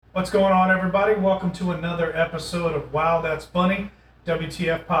What's going on, everybody? Welcome to another episode of Wow That's Funny,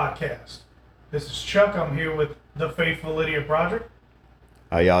 WTF Podcast. This is Chuck. I'm here with the faithful Lydia Broderick.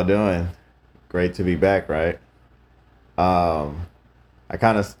 How y'all doing? Great to be back, right? I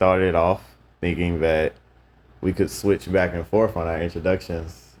kind of started off thinking that we could switch back and forth on our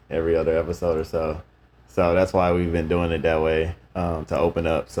introductions every other episode or so. So that's why we've been doing it that way, to open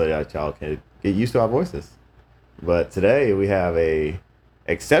up so that y'all can get used to our voices. But today we have a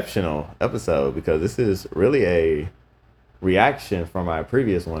exceptional episode because this is really a reaction from our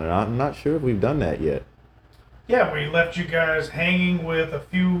previous one, and I'm not sure if we've done that yet. Yeah, we left you guys hanging with a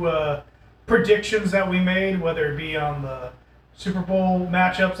few predictions that we made, whether it be on the Super Bowl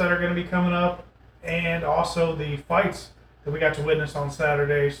matchups that are going to be coming up and also the fights that we got to witness on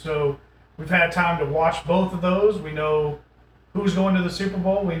Saturday. So we've had time to watch both of those. We know who's going to the Super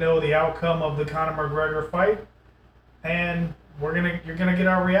Bowl. We know the outcome of the Conor McGregor fight. And you're gonna get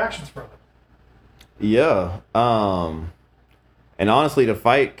our reactions from it. Yeah. And honestly, the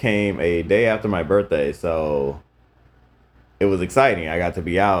fight came a day after my birthday, so it was exciting. I got to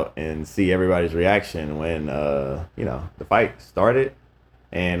be out and see everybody's reaction when the fight started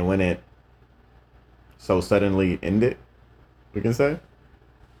and when it so suddenly ended, we can say.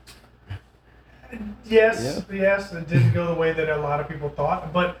 Yes, it didn't go the way that a lot of people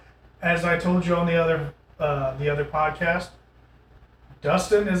thought. But as I told you on the other podcast,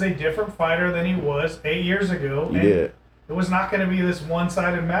 Dustin is a different fighter than he was 8 years ago. You did. It was not going to be this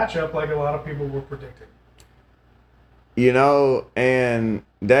one-sided matchup like a lot of people were predicting. And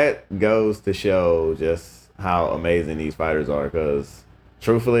that goes to show just how amazing these fighters are. Because,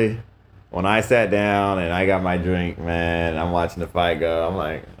 truthfully, when I sat down and I got my drink, man, I'm watching the fight go. I'm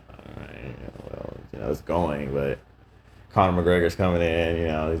like, all right, well, it's going. But Conor McGregor's coming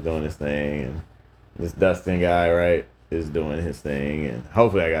in, he's doing his thing. And this Dustin guy, right, is doing his thing. And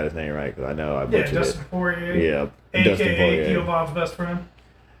hopefully I got his name right because I know I butchered Dustin it. Poirier. Yeah, Dustin a.k.a. Poirier. Giovan's best friend.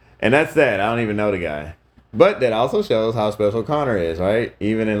 And that's that. I don't even know the guy. But that also shows how special Conor is, right?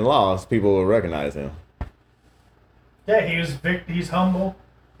 Even in loss, people will recognize him. Yeah, he's humble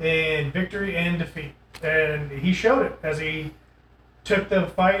in victory and defeat. And he showed it as he took the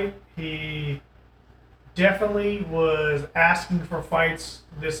fight. He definitely was asking for fights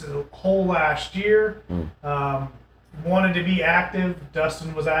this whole last year. Wanted to be active.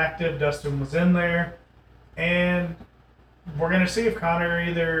 Dustin was active. Dustin was in there. And we're going to see if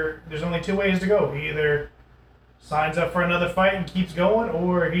Conor there's only two ways to go. He either signs up for another fight and keeps going,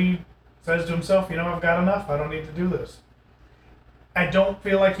 or he says to himself, I've got enough. I don't need to do this. I don't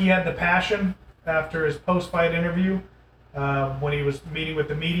feel like he had the passion after his post-fight interview when he was meeting with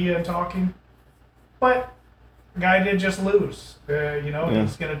the media and talking. But the guy did just lose. Yeah.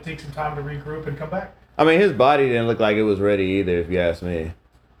 He's going to take some time to regroup and come back. I mean, his body didn't look like it was ready either, if you ask me.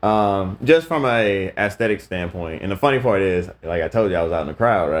 Just from a aesthetic standpoint. And the funny part is, like I told you, I was out in the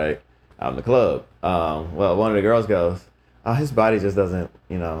crowd, right? Out in the club. Well, one of the girls goes, "Oh, his body just doesn't,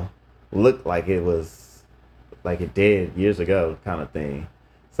 look like it was, like it did years ago," kind of thing.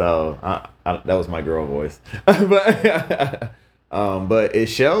 So that was my girl voice, but it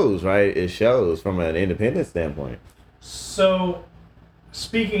shows, right? It shows from an independent standpoint. So,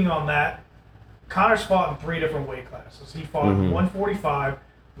 speaking on that, Conor's fought in three different weight classes. He fought in 145,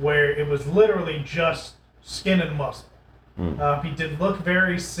 where it was literally just skin and muscle. He did look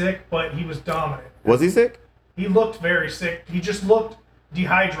very sick, but he was dominant. Was he sick? He looked very sick. He just looked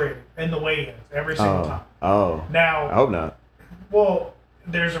dehydrated in the weigh-ins every single time. Oh. Now, I hope not. well,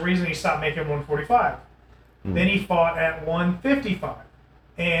 there's a reason he stopped making 145. Then he fought at 155.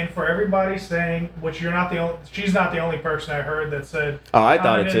 And for everybody saying, which she's not the only person I heard that said, Oh, I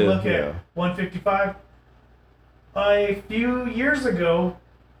thought it too. Look at 155. A few years ago,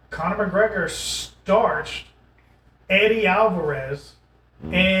 Conor McGregor starched Eddie Alvarez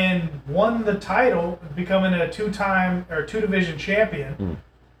and won the title, becoming a two-division champion.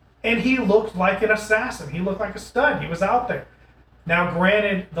 And he looked like an assassin. He looked like a stud. He was out there. Now,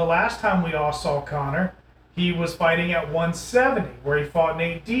 granted, the last time we all saw Conor, he was fighting at 170, where he fought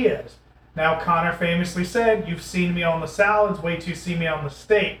Nate Diaz. Now, Conor famously said, "You've seen me on the salads, wait till you see me on the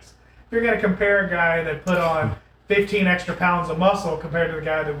steaks." If you're going to compare a guy that put on 15 extra pounds of muscle compared to the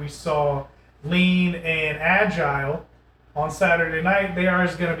guy that we saw lean and agile on Saturday night, there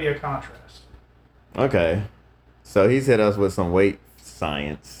is going to be a contrast. Okay. So he's hit us with some weight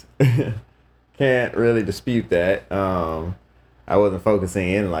science. Can't really dispute that. I wasn't focusing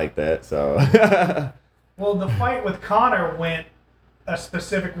in like that, so. Well, the fight with Conor went a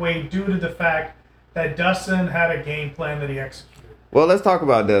specific way due to the fact that Dustin had a game plan that he executed. Well, let's talk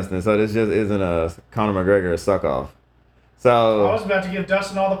about Dustin. So this just isn't a Conor McGregor suck-off. So I was about to give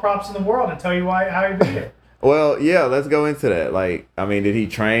Dustin all the props in the world and tell you how he beat it. well, yeah, let's go into that. Like, I mean, did he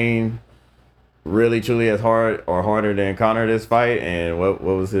train really truly as hard or harder than Conor this fight? And what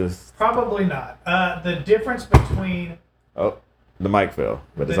was his Probably not. The difference between the mic fell,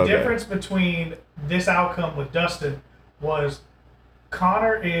 but it's the okay. difference between this outcome with Dustin was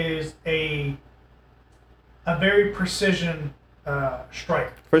Conor is a very precision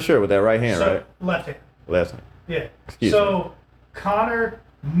striker. For sure, with that right hand, right? Left hand. Left hand. Yeah. Excuse me. Conor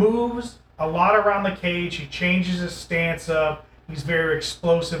moves a lot around the cage. He changes his stance up. He's very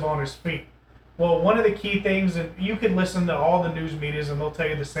explosive on his feet. Well, one of the key things, and you can listen to all the news medias and they'll tell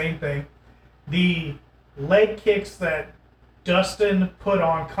you the same thing, the leg kicks that Dustin put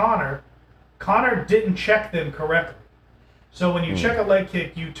on Conor didn't check them correctly. So when you check a leg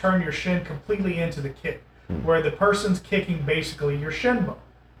kick, you turn your shin completely into the kick, where the person's kicking basically your shin bone.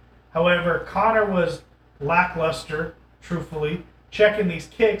 However, Conor was lackluster, truthfully, checking these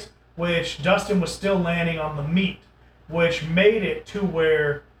kicks, which Dustin was still landing on the meat, which made it to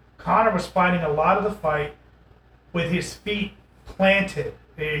where Conor was fighting a lot of the fight with his feet planted.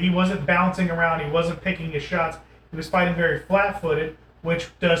 He wasn't bouncing around. He wasn't picking his shots. He was fighting very flat-footed, which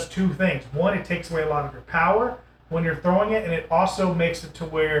does two things. One, it takes away a lot of your power when you're throwing it, and it also makes it to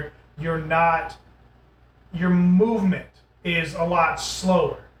where your movement is a lot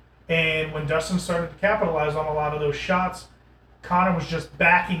slower. And when Dustin started to capitalize on a lot of those shots, Conor was just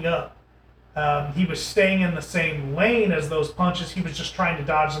backing up. He was staying in the same lane as those punches. He was just trying to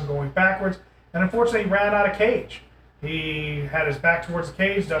dodge them going backwards. And unfortunately, he ran out of cage. He had his back towards the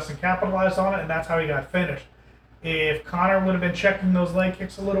cage. Dustin capitalized on it, and that's how he got finished. If Conor would have been checking those leg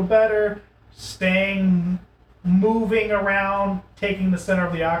kicks a little better, moving around, taking the center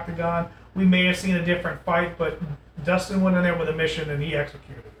of the octagon, we may have seen a different fight, but Dustin went in there with a mission, and he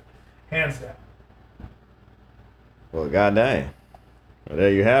executed it. Hands down. Well, goddamn. Well,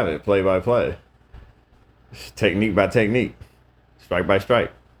 there you have it, play by play. Technique by technique. Strike by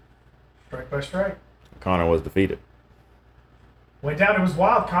strike. Strike by strike. Conor was defeated. Went down. It was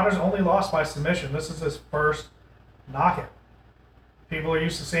wild. Conor's only lost by submission. This is his first knockout. People are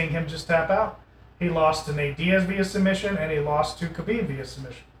used to seeing him just tap out. He lost to Nate Diaz via submission, and he lost to Khabib via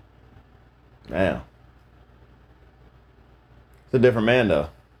submission. Damn. It's a different man, though.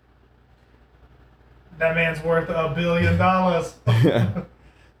 That man's worth $1 billion.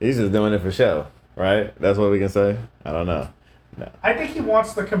 He's just doing it for show, right? That's what we can say? I don't know. No. I think he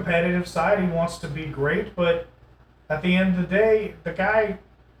wants the competitive side. He wants to be great, but at the end of the day, the guy,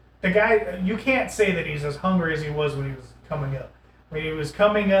 you can't say that he's as hungry as he was when he was coming up. When he was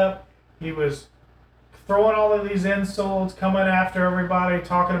coming up, he was throwing all of these insults, coming after everybody,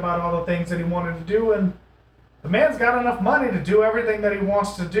 talking about all the things that he wanted to do, and the man's got enough money to do everything that he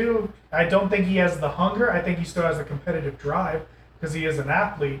wants to do. I don't think he has the hunger. I think he still has the competitive drive because he is an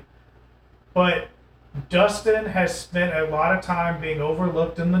athlete. But Dustin has spent a lot of time being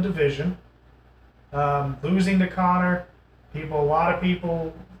overlooked in the division, losing to Conor. A lot of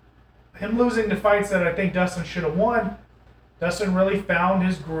people, him losing to fights that I think Dustin should have won. Dustin really found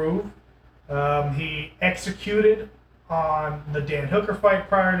his groove. He executed on the Dan Hooker fight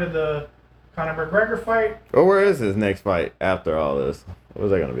prior to the Conor McGregor fight. Well, where is his next fight after all this?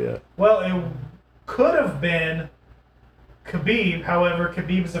 Where's that going to be at? Well, it could have been Khabib. However,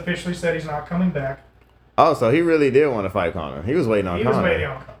 Khabib has officially said he's not coming back. Oh, so he really did want to fight Conor. He was waiting on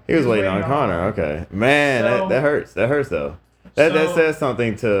Conor. He was waiting on Conor. Okay. Man, So, that hurts. That hurts, though. That So- says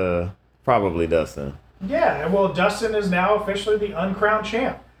something to probably Dustin. Yeah, well, Dustin is now officially the uncrowned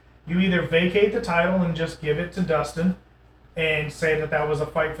champ. You either vacate the title and just give it to Dustin and say that that was a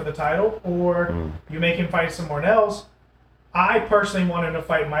fight for the title, or you make him fight someone else. I personally wanted to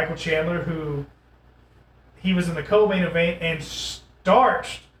fight Michael Chandler, who he was in the co-main event and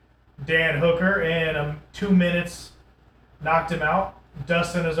starched Dan Hooker in 2 minutes, knocked him out.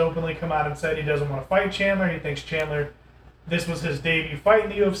 Dustin has openly come out and said he doesn't want to fight Chandler. He thinks Chandler, this was his debut fight in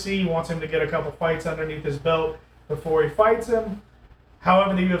the UFC. He wants him to get a couple fights underneath his belt before he fights him.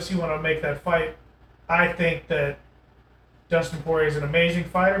 However, the UFC want to make that fight. I think that Dustin Poirier is an amazing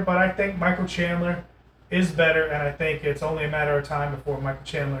fighter, but I think Michael Chandler is better, and I think it's only a matter of time before Michael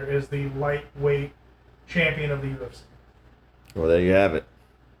Chandler is the lightweight champion of the UFC. Well, there you have it.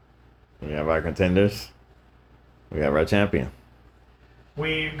 We have our contenders. We have our champion.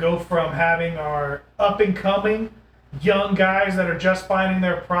 We go from having our up-and-coming young guys that are just finding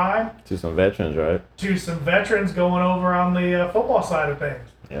their prime To some veterans, right? to some veterans going over on the football side of things.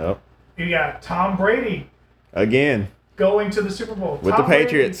 Yep. You got Tom Brady Again, going to the Super Bowl. with the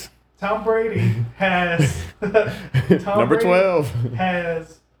Patriots. Tom Brady has Number 12.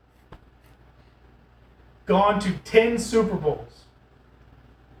 has gone to 10 Super Bowls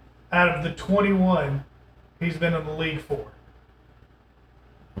out of the 21 he's been in the league for.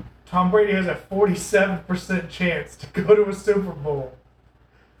 Tom Brady has a 47% chance to go to a Super Bowl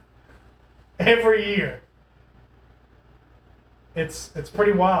every year. It's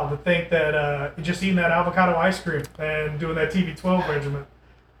pretty wild to think that just eating that avocado ice cream and doing that TB12 regimen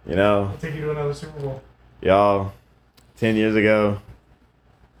You know, will take you to another Super Bowl. y'all, 10 years ago,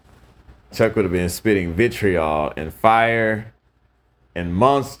 Chuck would have been spitting vitriol and fire and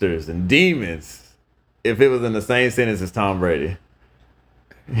monsters and demons if it was in the same sentence as Tom Brady.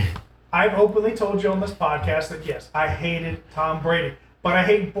 I've openly told you on this podcast that yes, I hated Tom Brady, but I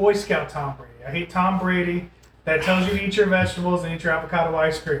hate Boy Scout Tom Brady. I hate Tom Brady that tells you to eat your vegetables and eat your avocado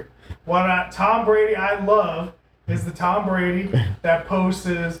ice cream. Tom Brady I love is the Tom Brady that posts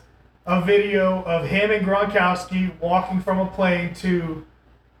a video of him and Gronkowski walking from a plane to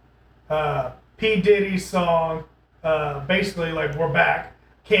P. Diddy's song, basically like "We're Back,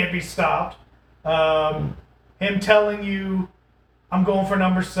 Can't Be Stopped." Him telling you, "I'm going for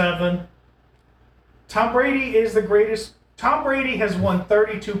number 7." Tom Brady is the greatest. Tom Brady has won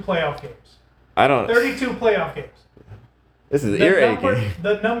 32 playoff games. 32 playoff games. This is ear aching.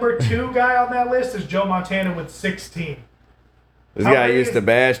 The number 2 guy on that list is Joe Montana with 16. This guy used to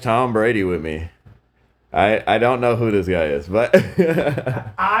bash Tom Brady with me. I don't know who this guy is, but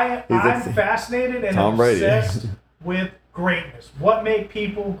I'm fascinated and obsessed with greatness. What makes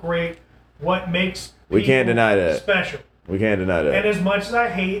people great? What makes we can't deny that special? We can't deny that. And as much as I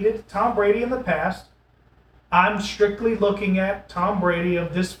hated Tom Brady in the past, I'm strictly looking at Tom Brady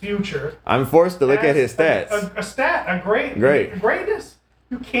of this future. I'm forced to look at his stats. A greatness.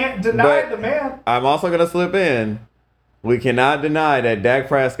 You can't deny the man. I'm also going to slip in. We cannot deny that Dak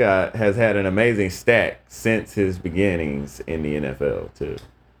Prescott has had an amazing stack since his beginnings in the NFL, too.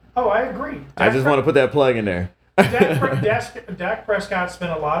 Oh, I agree. I just want to put that plug in there. Dak Prescott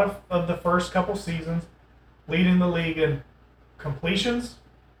spent a lot of the first couple seasons leading the league in completions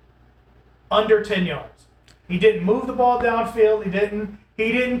under 10 yards. He didn't move the ball downfield.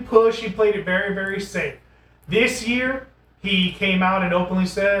 He didn't push. He played it very, very safe. This year, he came out and openly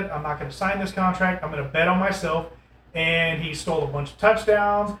said, "I'm not going to sign this contract. I'm going to bet on myself." And he stole a bunch of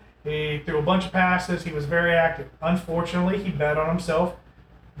touchdowns. He threw a bunch of passes. He was very active. Unfortunately, he bet on himself.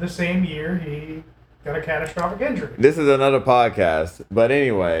 The same year, he got a catastrophic injury. This is another podcast. But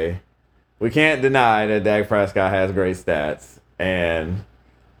anyway, we can't deny that Dak Prescott has great stats. And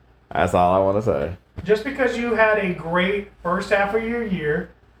that's all I want to say. Just because you had a great first half of your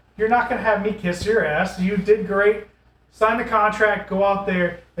year, you're not going to have me kiss your ass. You did great. Sign the contract, go out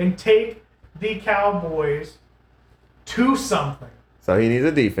there, and take the Cowboys to something. So he needs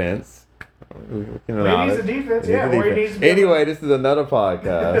a defense. He needs a defense, Anyway, this is another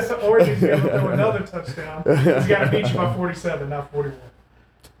podcast. Or he's going to throw another touchdown. He's got to beat you by 47, not 41.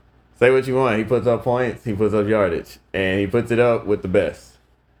 Say what you want. He puts up points. He puts up yardage. And he puts it up with the best.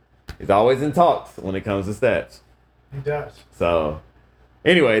 He's always in talks when it comes to stats. He does. So,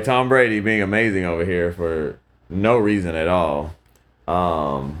 anyway, Tom Brady being amazing over here for no reason at all.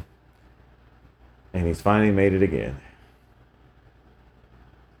 And he's finally made it again.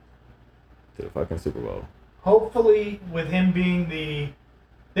 To the fucking Super Bowl. Hopefully, with him being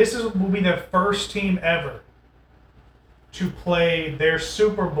will be the first team ever to play their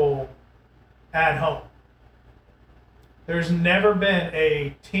Super Bowl at home. There's never been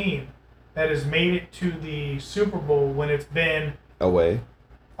a team that has made it to the Super Bowl when it's been away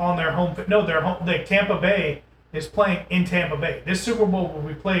on their home. No, their home. Tampa Bay is playing in Tampa Bay. This Super Bowl will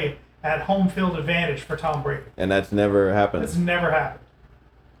be played at home field advantage for Tom Brady. And that's never happened. It's never happened.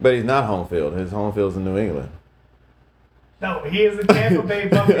 But he's not home field. His home field's in New England. No, he is a Tampa Bay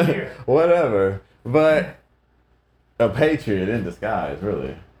Buccaneer. Whatever. But a Patriot in disguise,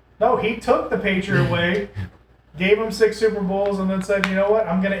 really. No, he took the Patriot away. Gave him 6 Super Bowls and then said, "You know what?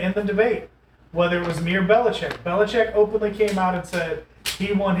 I'm going to end the debate." Whether it was me or Belichick. Belichick openly came out and said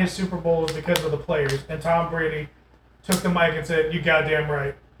he won his Super Bowls because of the players. And Tom Brady took the mic and said, "You goddamn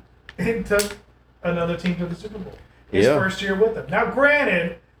right." And took another team to the Super Bowl. His first year with them. Now,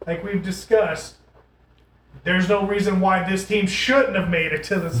 granted, like we've discussed, there's no reason why this team shouldn't have made it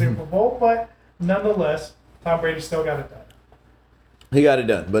to the Super Bowl. But nonetheless, Tom Brady still got it done. He got it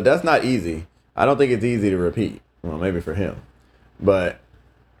done. But that's not easy. I don't think it's easy to repeat. Well, maybe for him. But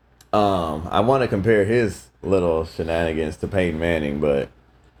I want to compare his little shenanigans to Peyton Manning, but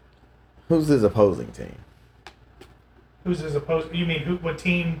who's his opposing team? Who's his opposing? You mean what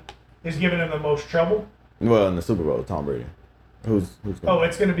team is giving him the most trouble? Well, in the Super Bowl, Tom Brady. Who's going? Oh,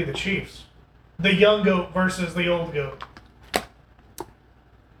 it's going to be the Chiefs. The young GOAT versus the old GOAT.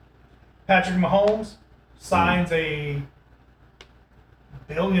 Patrick Mahomes, signs a $1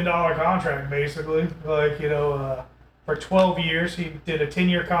 billion contract, basically. Like, for 12 years. He did a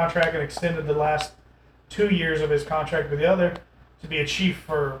 10-year contract and extended the last 2 years of his contract with the other to be a chief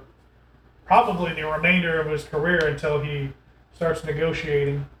for probably the remainder of his career until he starts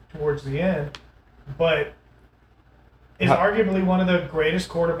negotiating towards the end. But is arguably one of the greatest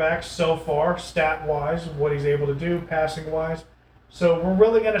quarterbacks so far, stat-wise, what he's able to do, passing-wise. So we're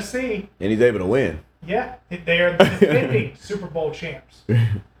really going to see. And he's able to win. Yeah, they are the defending Super Bowl champs.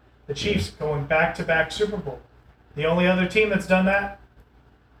 The Chiefs going back-to-back Super Bowl. The only other team that's done that,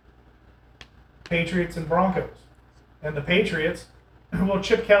 Patriots and Broncos. And the Patriots, well,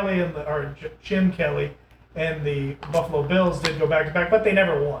 Jim Kelly and the Buffalo Bills did go back-to-back, but they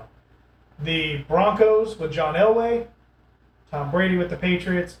never won. The Broncos with John Elway, Tom Brady with the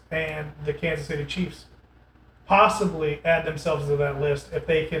Patriots, and the Kansas City Chiefs possibly add themselves to that list if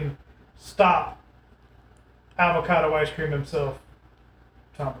they can stop avocado ice cream himself,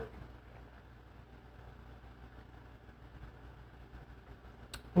 Tom Brady.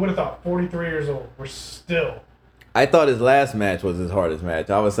 Who would have thought? 43 years old. We're still. I thought his last match was his hardest match.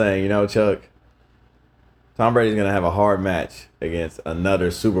 I was saying, Chuck, Tom Brady's going to have a hard match against another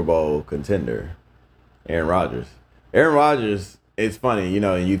Super Bowl contender, Aaron Rodgers. Aaron Rodgers, it's funny, in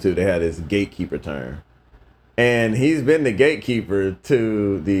YouTube they had this gatekeeper term. And he's been the gatekeeper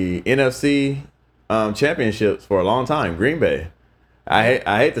to the NFC championships for a long time, Green Bay. I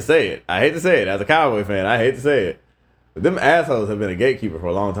hate to say it. As a Cowboy fan, I hate to say it. But them assholes have been a gatekeeper for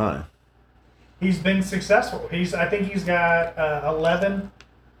a long time. He's been successful. I think he's got 11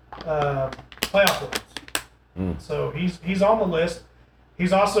 playoff wins. So he's on the list.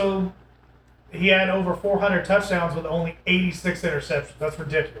 He had over 400 touchdowns with only 86 interceptions. That's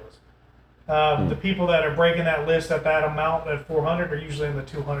ridiculous. The people that are breaking that list at that amount at 400 are usually in the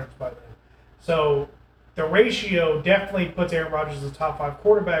 200s by then. So the ratio definitely puts Aaron Rodgers as a top 5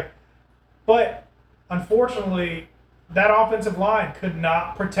 quarterback. But unfortunately, that offensive line could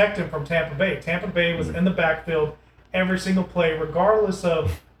not protect him from Tampa Bay. Tampa Bay was in the backfield every single play, regardless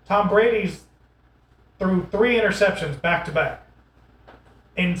of Tom Brady's threw 3 interceptions back-to-back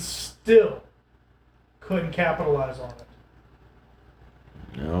and still couldn't capitalize on it.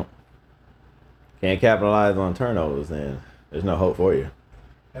 No. Can't capitalize on turnovers, then there's no hope for you.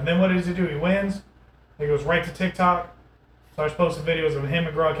 And then what does he do? He wins. He goes right to TikTok. Starts posting videos of him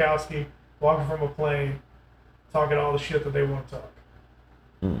and Gronkowski walking from a plane, talking all the shit that they want to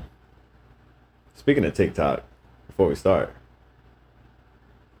talk. Speaking of TikTok, before we start,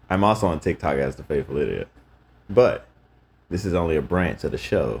 I'm also on TikTok as the Faithful Idiot. But this is only a branch of the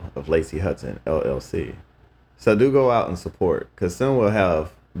show of Lacey Hudson, LLC. So do go out and support, because soon we'll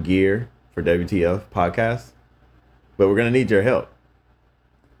have gear for WTF podcasts, but we're going to need your help.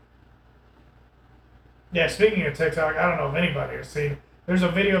 Yeah, speaking of TikTok, I don't know if anybody has seen, there's a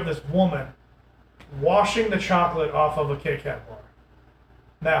video of this woman washing the chocolate off of a Kit Kat bar.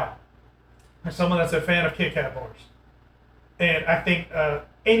 Now, as someone that's a fan of Kit Kat bars, and I think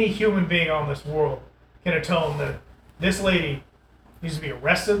any human being on this world can atone that this lady needs to be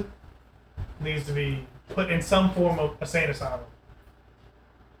arrested, needs to be put in some form of a sane asylum.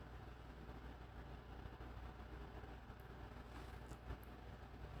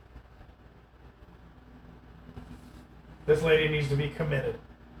 This lady needs to be committed.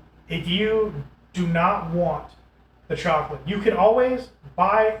 If you do not want the chocolate, you can always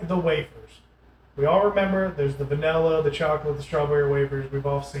buy the wafers. We all remember there's the vanilla, the chocolate, the strawberry wafers. We've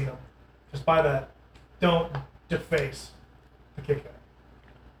all seen them. Just buy that. Don't deface the Kit Kat.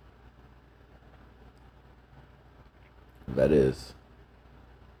 That is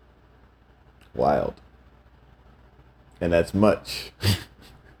wild. And that's much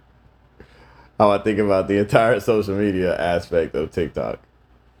how I think about the entire social media aspect of TikTok.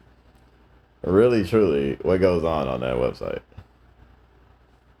 Really, truly, what goes on that website?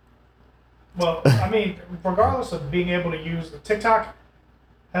 Well, I mean, regardless of being able to use TikTok,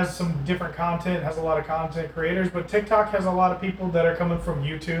 has some different content, has a lot of content creators, but TikTok has a lot of people that are coming from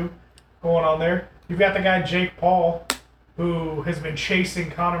YouTube going on there. You've got the guy Jake Paul, who has been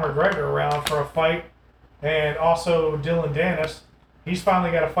chasing Conor McGregor around for a fight, and also Dylan Dennis. He's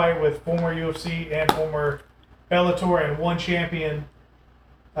finally got a fight with former UFC and former Bellator and one champion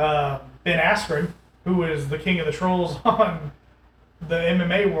Ben Askren, who is the king of the trolls on the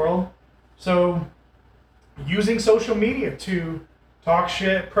MMA world. So using social media to talk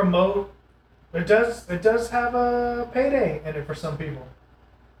shit, promote, it does have a payday in it for some people,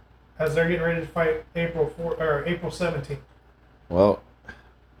 as they're getting ready to fight April 17th. Well,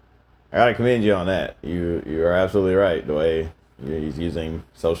 I gotta commend you on that. You are absolutely right. The way He's using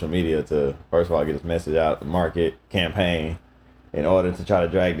social media to, first of all, get his message out, market, campaign, in order to try to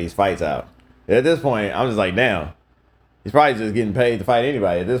drag these fights out. At this point, I'm just like, damn. He's probably just getting paid to fight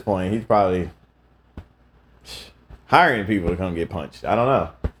anybody. At this point, he's probably hiring people to come get punched. I don't know.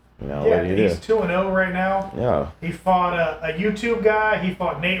 You know, Yeah, he's 2-0 right now. Yeah. He fought a YouTube guy. He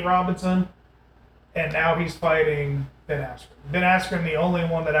fought Nate Robinson. And now he's fighting Ben Askren. Ben Askren, the only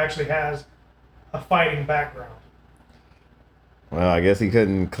one that actually has a fighting background. Well, I guess he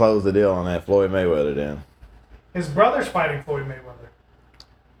couldn't close the deal on that Floyd Mayweather then. His brother's fighting Floyd Mayweather.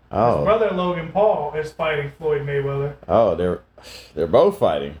 Oh. His brother Logan Paul is fighting Floyd Mayweather. Oh, they're both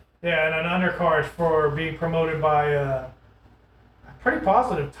fighting. Yeah, and an undercard for being promoted by pretty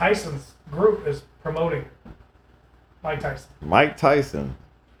positive Tyson's group is promoting it. Mike Tyson. Mike Tyson.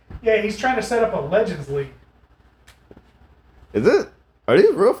 Yeah, he's trying to set up a Legends League. Are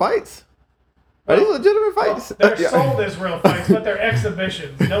these real fights? Are these legitimate fights? Well, they're sold as real fights, but they're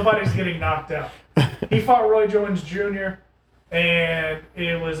exhibitions. Nobody's getting knocked out. He fought Roy Jones Jr., and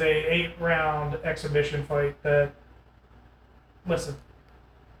it was a 8-round exhibition fight that, listen,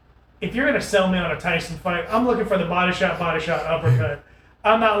 if you're going to sell me on a Tyson fight, I'm looking for the body shot, uppercut.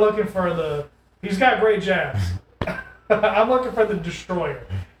 I'm not looking for he's got great jabs. I'm looking for the destroyer.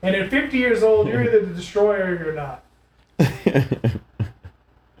 And at 50 years old, you're either the destroyer or you're not.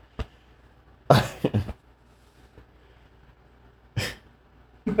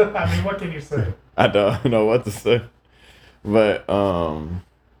 I mean, what can you say? I don't know what to say. But I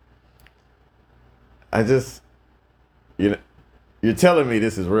just, you're telling me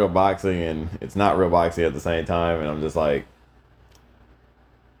this is real boxing and it's not real boxing at the same time, and I'm just like,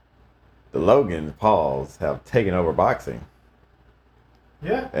 the Logan Pauls have taken over boxing.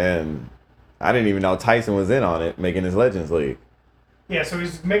 Yeah. And I didn't even know Tyson was in on it, making his Legends League. Yeah, so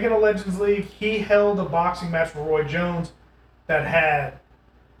he's making a Legends League. He held a boxing match with Roy Jones that had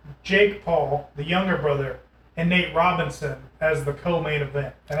Jake Paul, the younger brother, and Nate Robinson as the co-main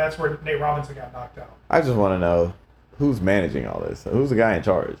event. And that's where Nate Robinson got knocked out. I just want to know who's managing all this. Who's the guy in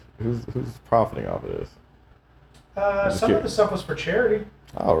charge? Who's profiting off of this? Some of the stuff was for charity.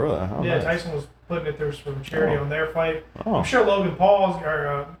 Oh, really? Oh, Yeah, nice. Tyson was putting it through some charity on their fight. Oh. I'm sure Logan Paul's,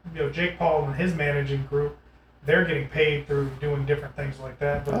 Jake Paul and his managing group, they're getting paid through doing different things like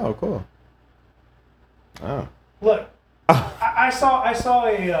that. But Oh, cool. Oh. look, I saw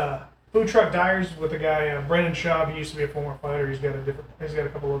a Food Truck Diaries with a guy, Brendan Schaub. He used to be a former fighter. He's got a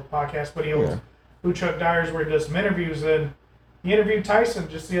couple of podcasts, but he owns Food Truck Diaries where he does some interviews. And he interviewed Tyson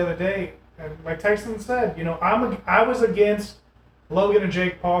just the other day, and like Tyson said, I was against Logan and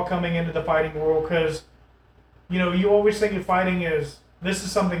Jake Paul coming into the fighting world because, you always think of fighting this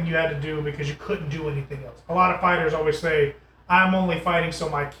is something you had to do because you couldn't do anything else. A lot of fighters always say, I'm only fighting so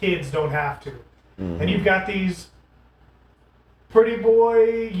my kids don't have to. Mm-hmm. And you've got these pretty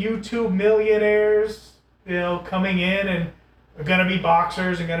boy YouTube millionaires, coming in and are going to be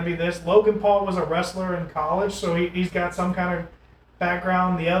boxers and going to be this. Logan Paul was a wrestler in college, so he's got some kind of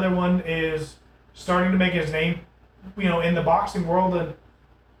background. The other one is starting to make his name, in the boxing world. And,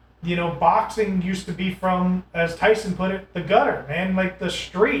 boxing used to be from, as Tyson put it, the gutter, man, like the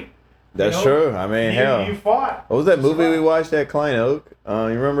street. That's true. I mean, hell. You fought. What was that movie we watched at Klein Oak? You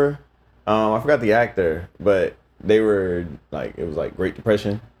remember? I forgot the actor, but they were like, it was like Great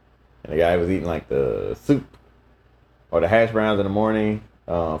Depression, and the guy was eating like the soup or the hash browns in the morning.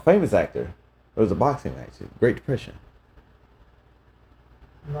 Famous actor. It was a boxing match. Great Depression.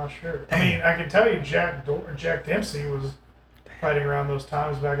 I'm not sure. I mean, I can tell you Jack Dempsey was fighting around those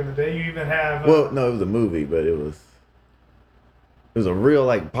times back in the day. You even have... well, no, it was a movie, but it was a real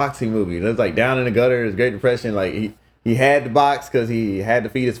like boxing movie. It was like down in the gutter. It was Great Depression. Like he had to box because he had to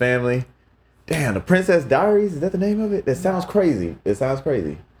feed his family. Damn, The Princess Diaries, is that the name of it? That sounds crazy. It sounds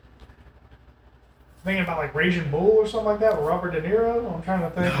crazy. Thinking about like Raging Bull or something like that with Robert De Niro. I'm trying to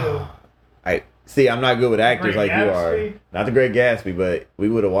think of... I'm not good with actors Great like you Gatsby. are. Not The Great Gatsby, but we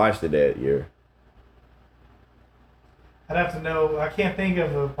would have watched it that year. I'd have to know. I can't think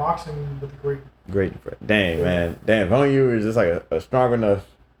of a boxing with the Great. Dang, man. Damn, if only you were just like a strong enough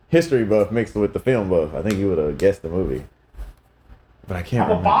history buff mixed with the film buff, I think you would have guessed the movie. But I can't I'm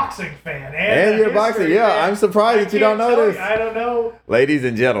remember. a boxing fan. And you're a boxer. Yeah, fan. I'm surprised that you don't know this. I don't know. Ladies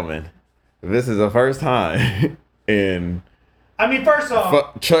and gentlemen, this is the first time in first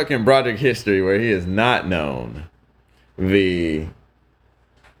off, Chuck and Broderick history where he is not known the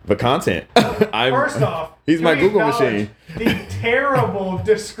content. first off, he's my we Google acknowledge machine. The terrible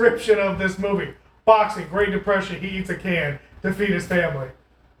description of this movie. Boxing, Great Depression, he eats a can to feed his family.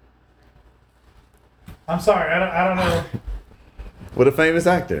 I'm sorry, I don't know. With a famous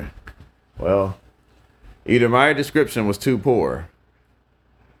actor. Well, Either my description was too poor,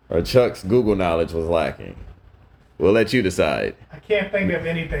 or Chuck's Google knowledge was lacking. We'll let you decide. I can't think of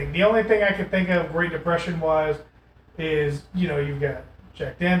anything. The only thing I can think of Great Depression wise is, you've got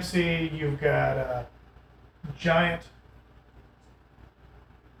Jack Dempsey, you've got Giant.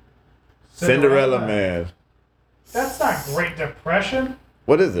 Cinderella Man. That's not Great Depression.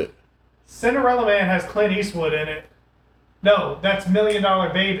 What is it? Cinderella Man has Clint Eastwood in it. No, that's $1 Million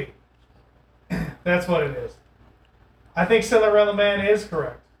Baby. That's what it is. I think Cinderella Man is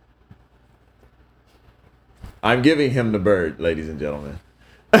correct. I'm giving him the bird, ladies and gentlemen.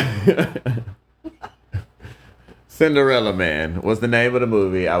 Cinderella Man was the name of the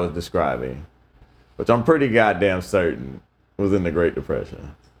movie I was describing, which I'm pretty goddamn certain was in the Great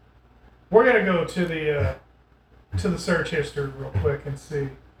Depression. We're gonna go to the search history real quick and see.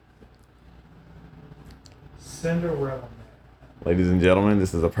 Cinderella Man. Ladies and gentlemen,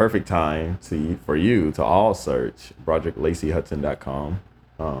 this is a perfect time for you to all search BroderickLaceyHudson.com.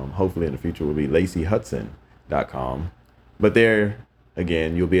 Hopefully in the future will be LaceyHudson.com. But there,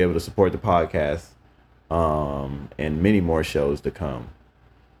 again, you'll be able to support the podcast and many more shows to come.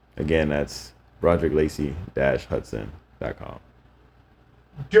 Again, that's BroderickLacey-Hudson.com.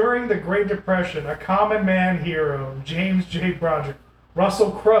 During the Great Depression, a common man hero, James J. Broderick,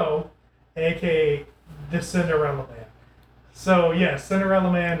 Russell Crowe, aka the Cinderella Man. So yes,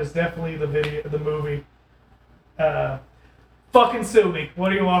 Cinderella Man is definitely the movie. Fucking sue me. What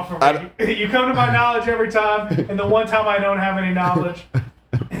do you want from me? You come to my knowledge every time, and the one time I don't have any knowledge,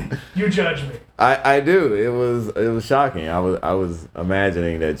 you judge me. I do. It was shocking. I was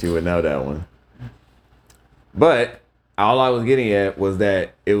imagining that you would know that one. But all I was getting at was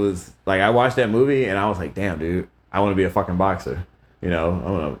that it was like I watched that movie and I was like, damn, dude, I want to be a fucking boxer. I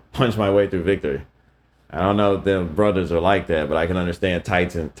want to punch my way through victory. I don't know if the brothers are like that, but I can understand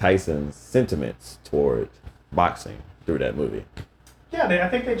Tyson's sentiments toward boxing through that movie. Yeah, I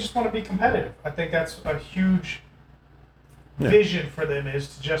think they just want to be competitive. I think that's a huge vision for them,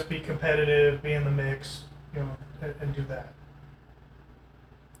 is to just be competitive, be in the mix, and do that.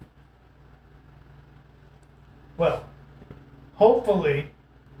 Well, hopefully,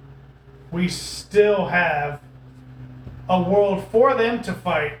 we still have a world for them to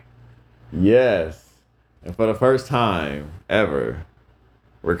fight. Yes. And for the first time ever,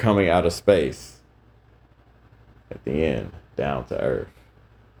 we're coming out of space at the end, down to Earth.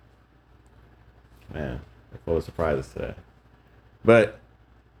 Man, we're full of surprises today. But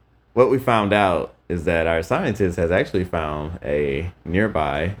what we found out is that our scientist has actually found a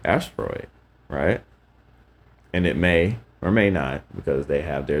nearby asteroid, right? And it may or may not, because they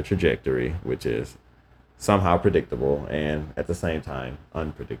have their trajectory, which is somehow predictable and at the same time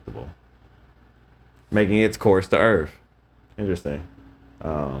unpredictable, making its course to Earth. Interesting.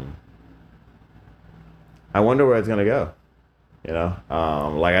 I wonder where it's gonna go.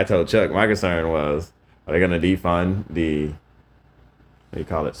 Like I told Chuck, my concern was, are they gonna defund the, what do you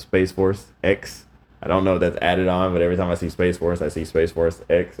call it, Space Force X? I don't know if that's added on, but every time I see Space Force, I see Space Force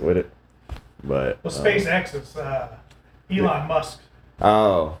X with it. But SpaceX is Elon Musk.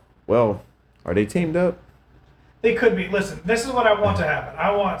 Oh, well, are they teamed up? They could be. Listen, this is what I want to happen.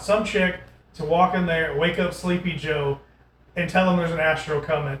 I want some chick to walk in there, wake up Sleepy Joe, and tell him there's an astro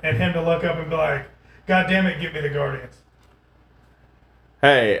coming, and him to look up and be like, God damn it, give me the Guardians.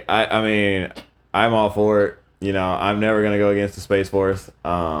 Hey, I mean, I'm all for it. I'm never going to go against the Space Force.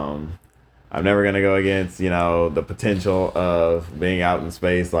 I'm never going to go against, the potential of being out in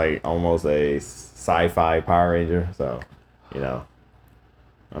space, like almost a sci-fi Power Ranger. So,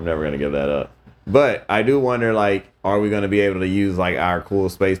 I'm never going to give that up. But I do wonder, are we going to be able to use, our cool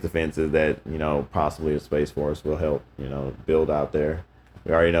space defenses that, possibly the Space Force will help, build out there.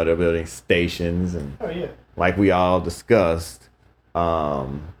 We already know they're building stations. And like we all discussed,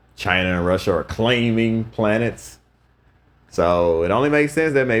 China and Russia are claiming planets. So it only makes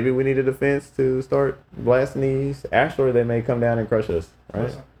sense that maybe we need a defense to start blasting these asteroids. They may come down and crush us, right?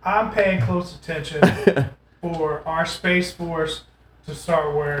 Listen, I'm paying close attention for our Space Force to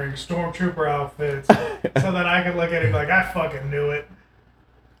start wearing stormtrooper outfits so that I can look at it and be like, I fucking knew it.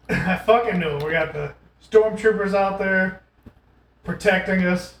 I fucking knew it. We got the stormtroopers out there protecting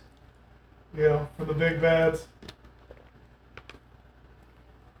us, from the big bads.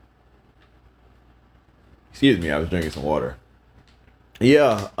 Excuse me, I was drinking some water.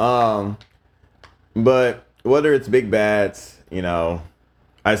 Yeah, but whether it's big bats, I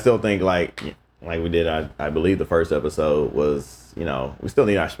still think like we did, I believe the first episode was, we still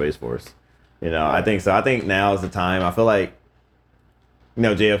need our Space Force. I think so. I think now is the time. I feel like,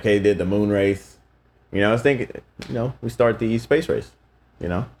 JFK did the moon race. I was thinking, we start the space race.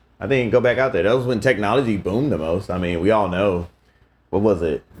 I think go back out there. That was when technology boomed the most. I mean, we all know. What was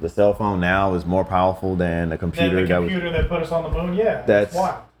it? The cell phone now is more powerful than the computer. Then the computer that put us on the moon, yeah, that's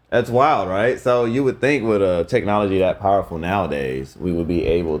wild. That's wild, right? So you would think with a technology that powerful nowadays, we would be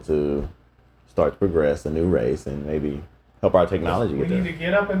able to start to progress a new race and maybe help our technology We get need there. to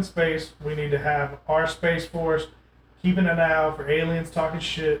get up in space. We need to have our Space Force keeping an eye out for aliens talking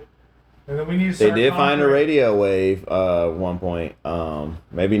shit. And then we need to They start did find a conquering- radio wave at one point.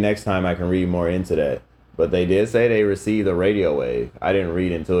 Maybe next time I can read more into that. But they did say they received a radio wave. I didn't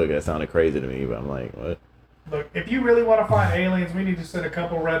read into it because it sounded crazy to me, but I'm like, what? Look, if you really want to find aliens, we need to send a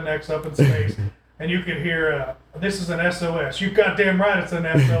couple rednecks up in space, and you could hear, "This is an SOS." You goddamn right, it's an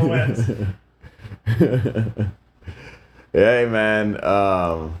SOS. Hey, man,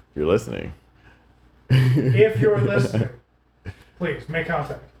 you're listening. If you're listening, please make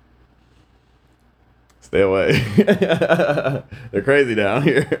contact. Stay away. They're crazy down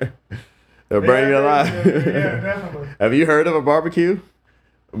here. They're burning you alive. Yeah, definitely. Have you heard of a barbecue?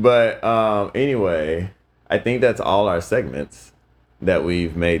 But anyway, I think that's all our segments that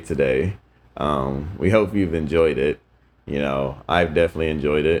we've made today. We hope you've enjoyed it. You know, I've definitely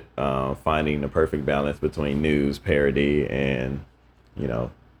enjoyed it. Finding the perfect balance between news, parody, and, you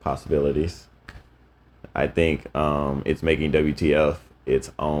know, possibilities. I think it's making WTF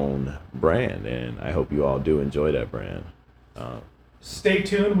its own brand, and I hope you all do enjoy that brand. Stay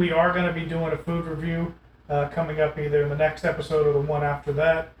tuned. We are going to be doing a food review coming up either in the next episode or the one after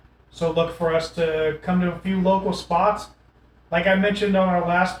that. So look for us to come to a few local spots. Like I mentioned on our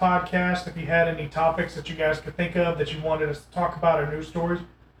last podcast, if you had any topics that you guys could think of that you wanted us to talk about or news stories,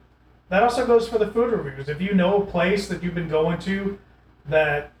 that also goes for the food reviews. If you know a place that you've been going to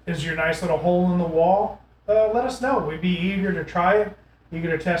that is your nice little hole in the wall, let us know. We'd be eager to try it,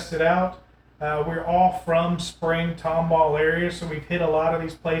 eager to test it out. We're all from Spring, Tomball area, so we've hit a lot of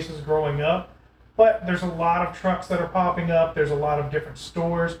these places growing up. But there's a lot of trucks that are popping up. There's a lot of different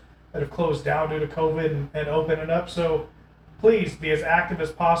stores that have closed down due to COVID and opening up. So please be as active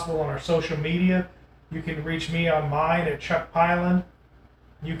as possible on our social media. You can reach me on mine at Chuck Pyland.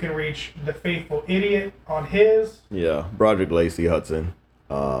 You can reach The Faithful Idiot on his. Yeah, Broderick Lacey Hudson.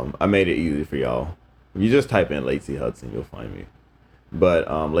 I made it easy for y'all. If you just type in Lacey Hudson, you'll find me. But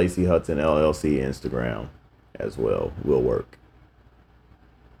Lacey Hudson LLC Instagram as well will work.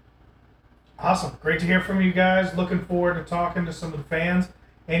 Awesome. Great to hear from you guys. Looking forward to talking to some of the fans.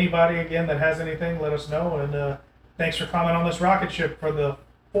 Anybody, again, that has anything, let us know. And thanks for coming on this rocket ship for the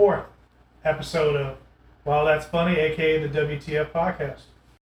 4th episode of Wow, That's Funny, a.k.a. the WTF podcast.